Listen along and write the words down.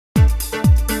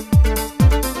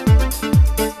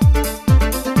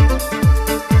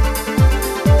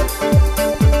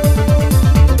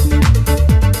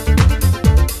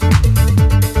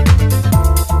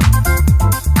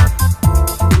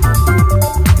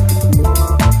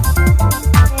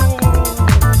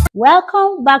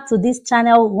Welcome back to this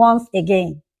channel once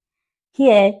again.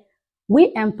 Here,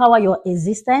 we empower your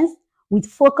existence with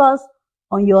focus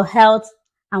on your health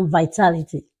and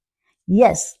vitality.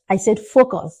 Yes, I said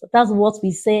focus. That's what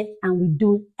we say and we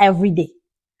do every day.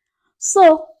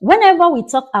 So, whenever we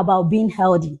talk about being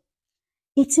healthy,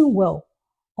 eating well,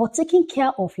 or taking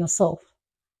care of yourself,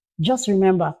 just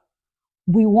remember,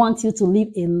 we want you to live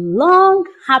a long,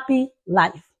 happy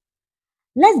life.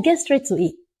 Let's get straight to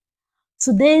it.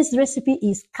 Today's recipe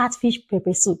is catfish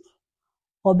pepper soup,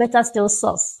 or better still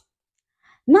sauce.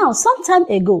 Now, some time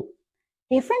ago,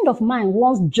 a friend of mine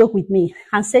once joked with me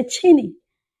and said, Chini,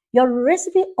 your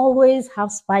recipe always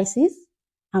have spices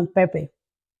and pepper.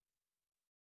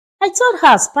 I told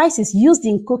her spices used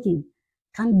in cooking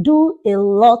can do a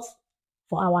lot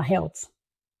for our health.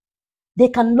 They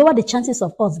can lower the chances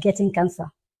of us getting cancer.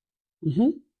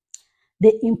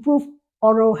 They improve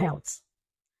oral health.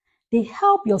 They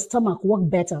help your stomach work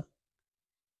better.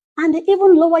 And they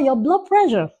even lower your blood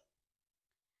pressure.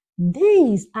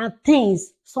 These are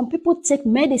things some people take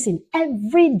medicine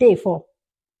every day for.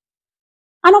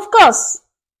 And of course,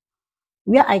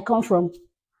 where I come from,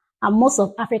 and most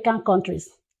of African countries,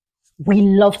 we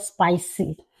love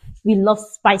spicy. We love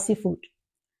spicy food.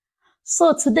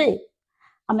 So today,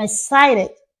 I'm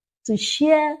excited to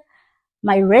share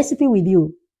my recipe with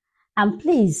you. And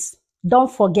please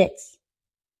don't forget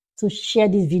to share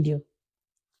this video.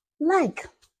 Like,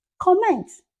 comment,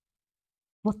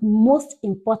 but most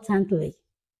importantly,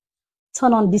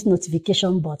 turn on this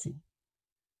notification button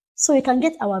so you can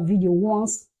get our video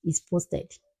once it's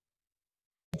posted.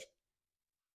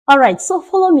 All right, so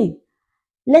follow me.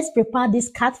 Let's prepare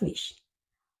this catfish.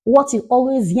 What you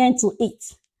always yearn to eat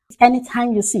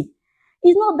anytime you see.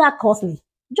 It's not that costly.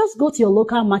 Just go to your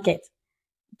local market.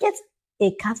 Get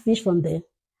a catfish from there.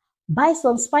 Buy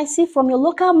some spicy from your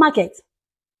local market.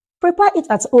 Prepare it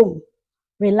at home.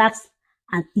 Relax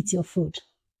and eat your food.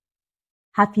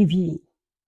 Happy viewing.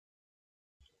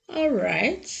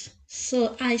 Alright,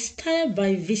 so I started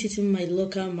by visiting my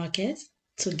local market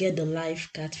to get the live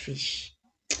catfish.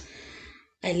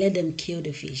 I let them kill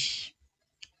the fish,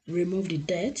 remove the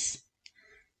dirt,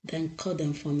 then cut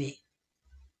them for me.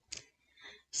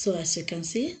 So as you can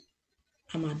see,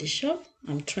 I'm at the shop.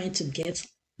 I'm trying to get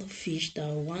the fish that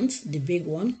I want, the big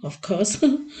one, of course.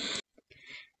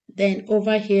 Then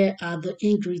over here are the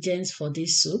ingredients for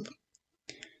this soup.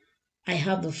 I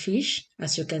have the fish,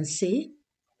 as you can see.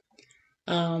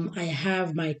 I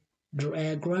have my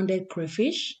grounded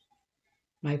crayfish,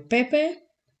 my pepper,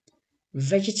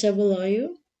 vegetable oil,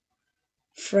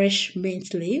 fresh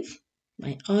mint leaf,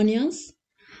 my onions,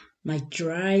 my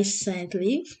dry scent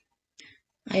leaf,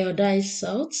 iodized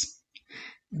salt,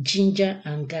 ginger,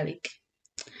 and garlic.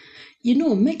 You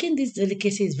know, making this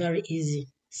delicacy is very easy,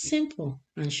 simple,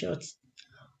 and short.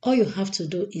 All you have to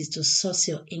do is to source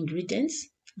your ingredients,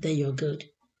 then you're good.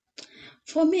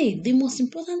 For me, the most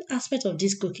important aspect of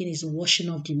this cooking is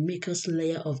washing off the mucus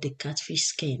layer of the catfish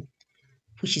skin,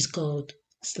 which is called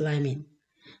sliming.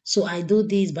 So I do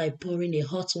this by pouring a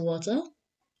hot water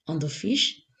on the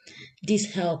fish.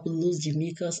 This helps lose the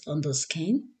mucus on the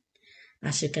skin.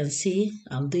 As you can see,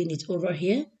 I'm doing it over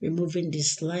here, removing the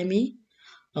slimy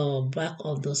back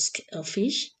of the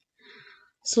fish.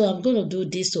 So I'm going to do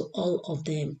this to all of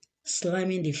them,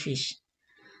 sliming the fish.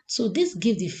 So this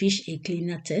gives the fish a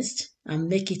cleaner taste and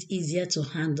make it easier to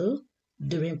handle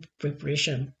during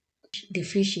preparation. The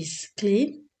fish is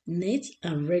clean, neat,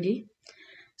 and ready.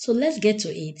 So let's get to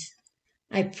it.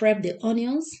 I prep the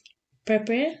onions,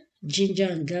 pepper, ginger,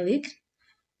 and garlic,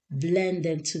 blend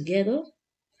them together.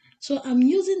 So I'm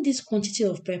using this quantity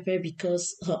of pepper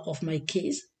because of my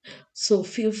case. So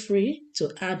feel free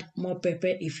to add more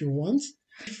pepper if you want.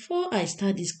 Before I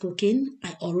start this cooking,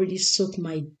 I already soaked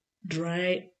my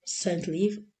dry scent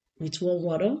leaf with warm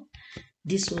water.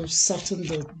 This will soften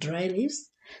the dry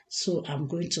leaves. So I'm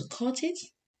going to cut it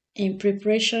in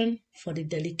preparation for the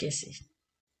delicacy.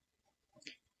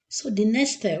 So the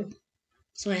next step,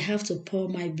 so I have to pour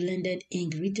my blended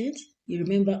ingredients. You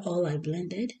remember all I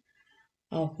blended?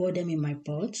 I'll pour them in my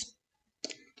pot.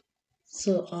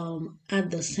 So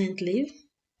add the scent leaf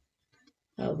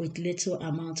with little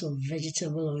amount of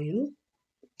vegetable oil.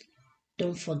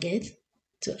 Don't forget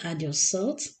to add your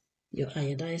salt, your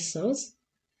iodized salt.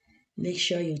 Make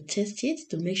sure you taste it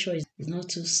to make sure it's not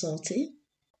too salty.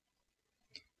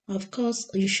 Of course,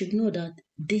 you should know that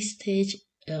this stage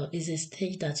is a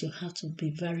stage that you have to be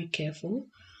very careful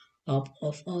of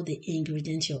all the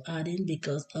ingredients you're adding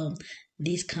because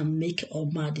this can make or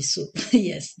mar the soup.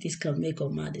 Yes, this can make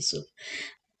or mar the soup.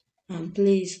 And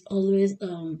please always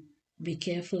be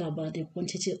careful about the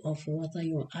quantity of water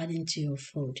you're adding to your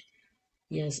food.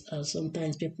 Yes,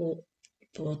 sometimes people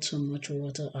pour too much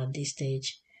water at this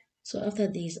stage. So after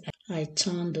this, I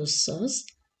turn the sauce,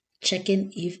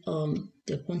 checking if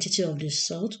the quantity of the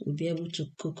salt will be able to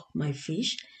cook my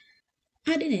fish.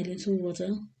 Adding a little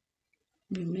water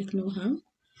will make no harm.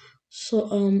 So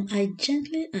I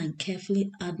gently and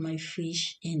carefully add my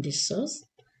fish in the sauce.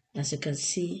 As you can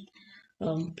see,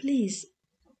 please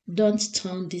don't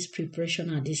turn this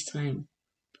preparation at this time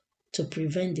to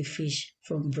prevent the fish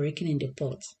from breaking in the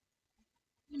pot.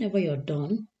 Whenever you're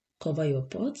done, cover your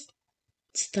pot.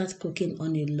 Start cooking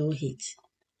on a low heat.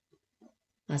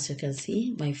 As you can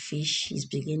see, my fish is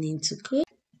beginning to cook.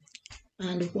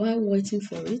 And while waiting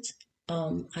for it,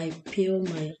 I peel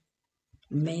my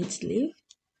mint leaf,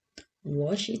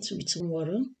 wash it with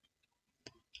water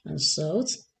and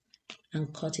salt,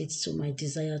 and cut it to my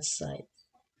desired size.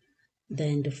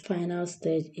 Then the final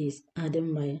stage is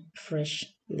adding my fresh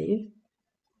leaf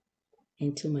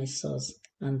into my sauce,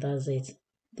 and that's it.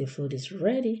 The food is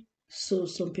ready. So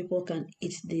some people can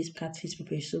eat this catfish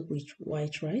pepper soup with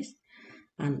white rice,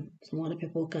 and some other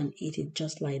people can eat it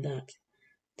just like that.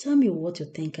 Tell me what you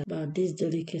think about this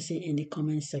delicacy in the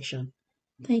comment section.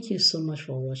 Thank you so much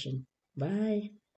for watching. Bye.